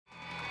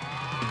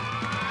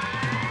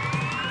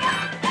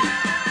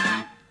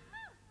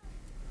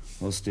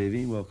Well,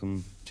 Stevie,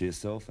 welcome to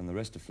yourself and the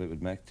rest of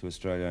Fleetwood Mac to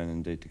Australia and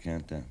indeed to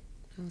Countdown.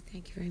 Oh,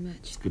 thank you very much.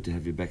 It's good to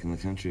have you back in the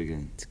country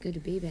again. It's good to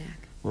be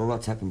back. Well,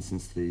 lots happened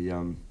since the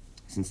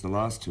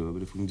last tour,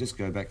 but if we can just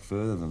go back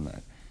further than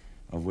that,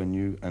 of when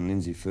you and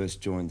Lindsay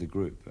first joined the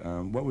group,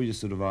 what were your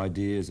sort of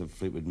ideas of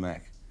Fleetwood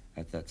Mac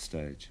at that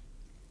stage?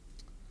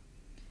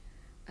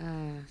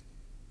 To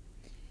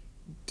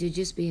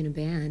just be in a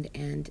band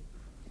and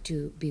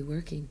to be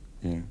working.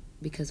 Yeah.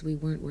 Because we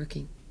weren't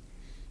working.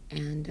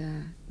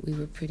 And we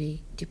were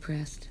pretty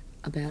depressed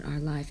about our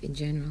life in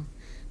general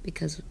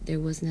because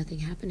there was nothing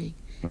happening.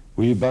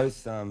 Were you both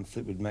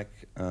Fleetwood Mac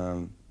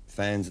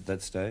fans at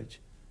that stage?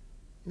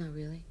 Not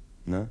really.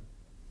 No?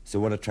 So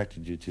what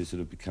attracted you to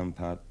sort of become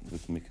part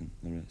with Mick and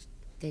the rest?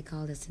 They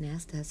called us and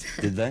asked us.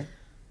 Did they?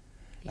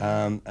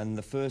 Yeah. And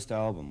the first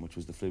album, which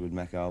was the Fleetwood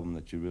Mac album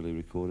that you really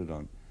recorded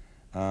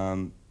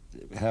on,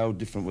 how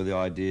different were the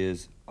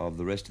ideas of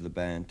the rest of the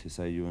band to,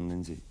 say, you and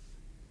Lindsay?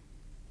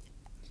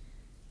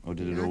 Or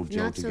did it all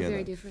gel together? Not so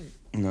very different.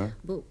 No?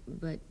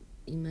 But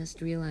you must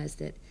realize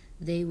that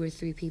they were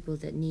three people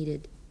that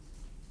needed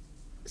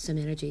some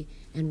energy,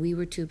 and we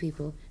were two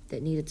people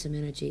that needed some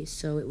energy.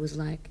 So it was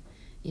like,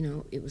 you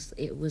know, it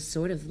was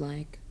sort of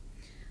like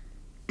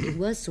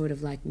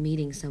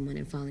meeting someone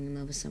and falling in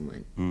love with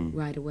someone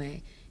right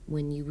away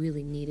when you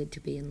really needed to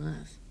be in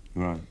love.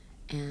 Right.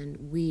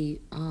 And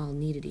we all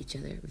needed each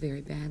other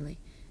very badly.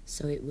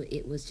 So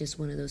it was just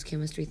one of those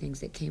chemistry things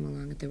that came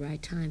along at the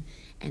right time,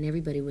 and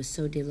everybody was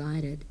so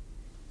delighted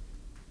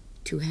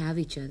to have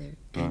each other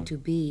and to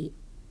be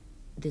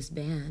this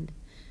band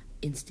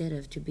instead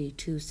of to be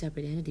two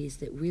separate entities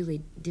that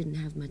really didn't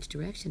have much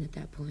direction at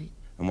that point.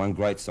 And one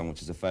great song,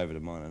 which is a favourite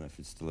of mine, I don't know if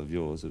it's still of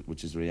yours,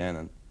 which is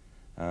Rhiannon.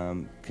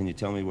 Can you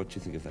tell me what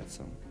you think of that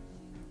song?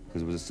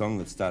 Because it was a song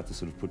that started to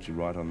sort of put you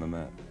right on the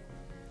map.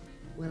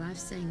 Well, I've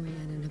sang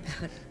Rhiannon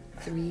about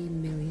 3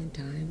 million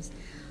times.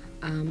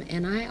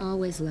 And I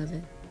always love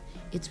it.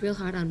 It's real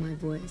hard on my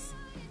voice.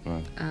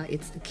 Right.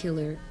 It's the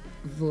killer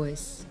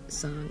voice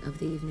song of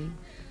the evening.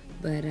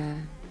 But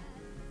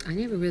I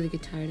never really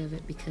get tired of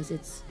it because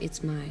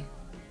it's my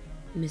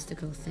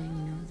mystical thing,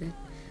 you know, that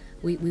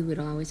we would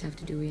always have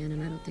to do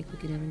Rhiannon. I don't think we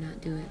could ever not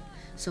do it.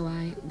 So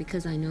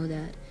because I know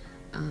that,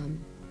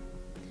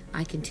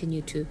 I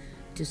continue to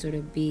sort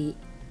of be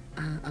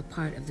a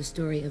part of the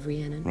story of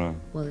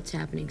Rhiannon while it's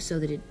happening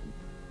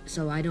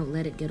so I don't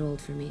let it get old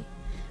for me.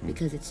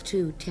 Because it's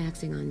too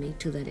taxing on me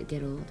to let it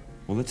get old.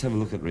 Well, let's have a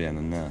look at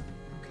Rhiannon now.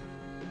 Okay.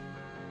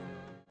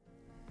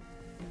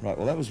 Right,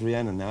 well, that was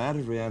Rhiannon. Now, out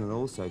of Rhiannon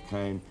also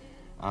came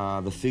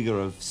the figure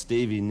of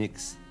Stevie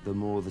Nicks,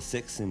 the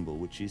sex symbol,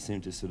 which you seem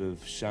to sort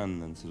of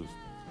shun and sort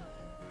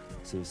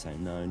of say,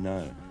 no,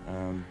 no.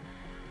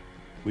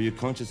 Were you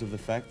conscious of the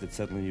fact that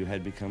suddenly you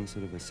had become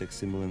sort of a sex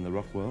symbol in the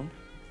rock world?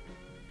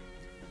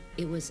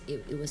 It was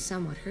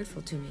somewhat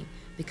hurtful to me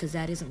because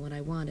that isn't what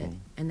I wanted,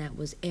 and that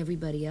was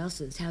everybody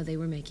else's, how they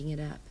were making it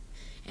up.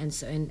 And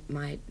so, and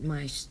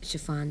my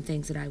chiffon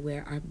things that I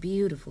wear are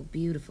beautiful,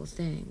 beautiful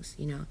things,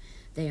 you know.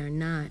 They are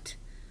not,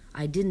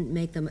 I didn't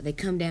make them, they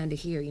come down to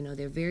here, you know,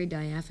 they're very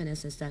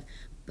diaphanous and stuff,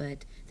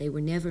 but they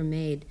were never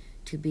made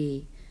to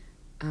be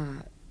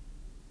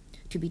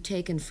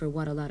taken for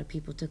what a lot of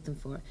people took them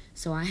for.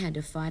 So I had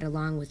to fight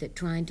along with it,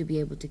 trying to be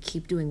able to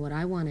keep doing what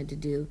I wanted to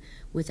do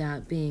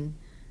without being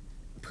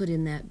put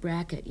in that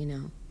bracket, you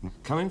know.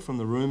 Coming from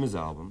the Rumours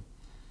album,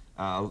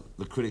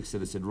 the critics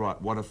said,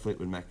 right, what are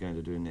Fleetwood Mac going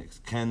to do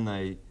next? Can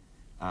they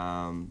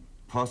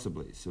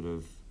possibly sort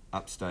of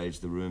upstage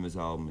the Rumours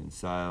album in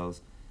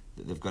sales?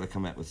 That they've got to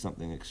come out with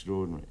something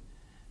extraordinary.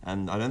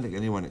 And I don't think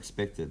anyone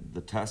expected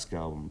the Tusk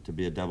album to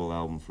be a double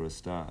album for a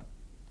start.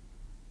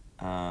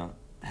 How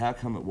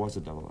come it was a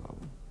double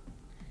album?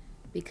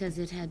 Because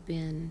it had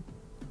been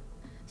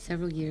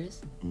several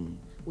years.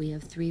 We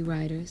have 3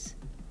 writers.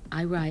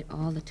 I write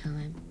all the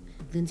time.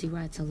 Lindsay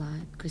writes a lot.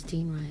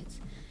 Christine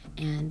writes.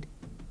 And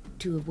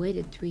to have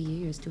waited 3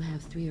 years to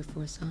have 3 or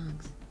 4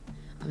 songs.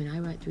 I mean, I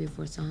write 3 or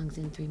 4 songs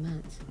in 3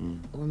 months,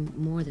 or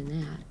more than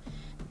that.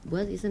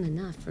 Isn't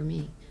enough for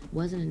me.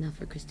 Wasn't enough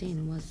for Christine,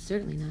 and was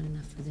certainly not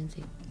enough for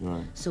Lindsay.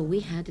 Right. So we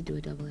had to do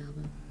a double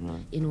album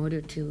in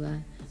order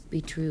to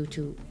be true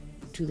to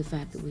the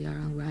fact that we are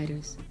all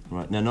writers.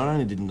 Right. Now, not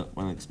only did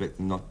one expect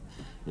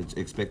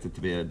it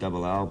to be a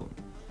double album,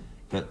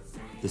 but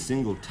the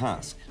single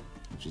Tusk,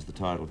 which is the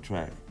title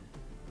track,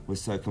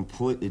 was so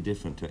completely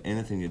different to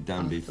anything you'd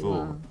done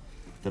before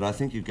that I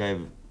think you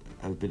gave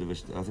a bit of I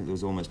think there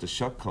was almost a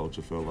shock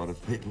culture for a lot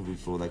of people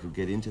before they could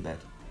get into that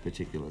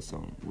particular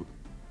song.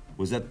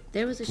 Was that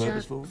There was a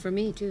purposeful? shock for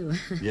me, too.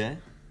 Yeah?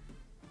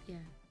 Yeah.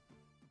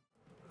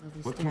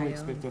 What can we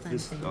expect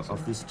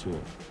off this tour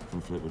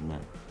from Fleetwood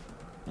Mac,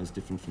 as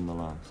different from the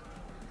last?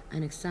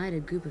 An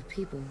excited group of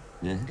people.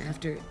 Yeah?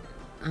 After,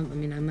 I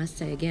mean, I must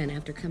say again,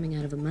 after coming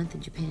out of a month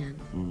in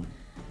Japan,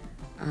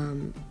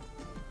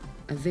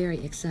 a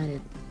very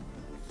excited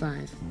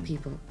 5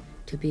 people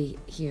to be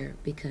here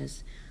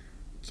because,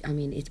 I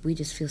mean, we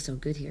just feel so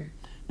good here.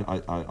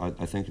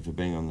 I thank you for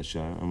being on the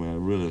show, and we're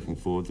really looking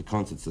forward. The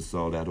concerts are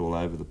sold out all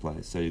over the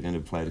place, so you're going to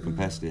play to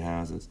capacity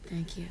houses.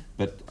 Thank you.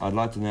 But I'd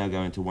like to now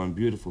go into one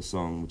beautiful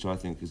song, which I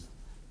think is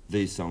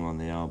the song on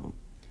the album,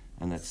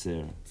 and that's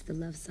Sarah. It's the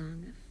love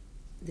song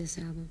of this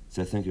album.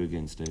 So thank you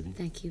again, Stevie.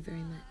 Thank you very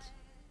much.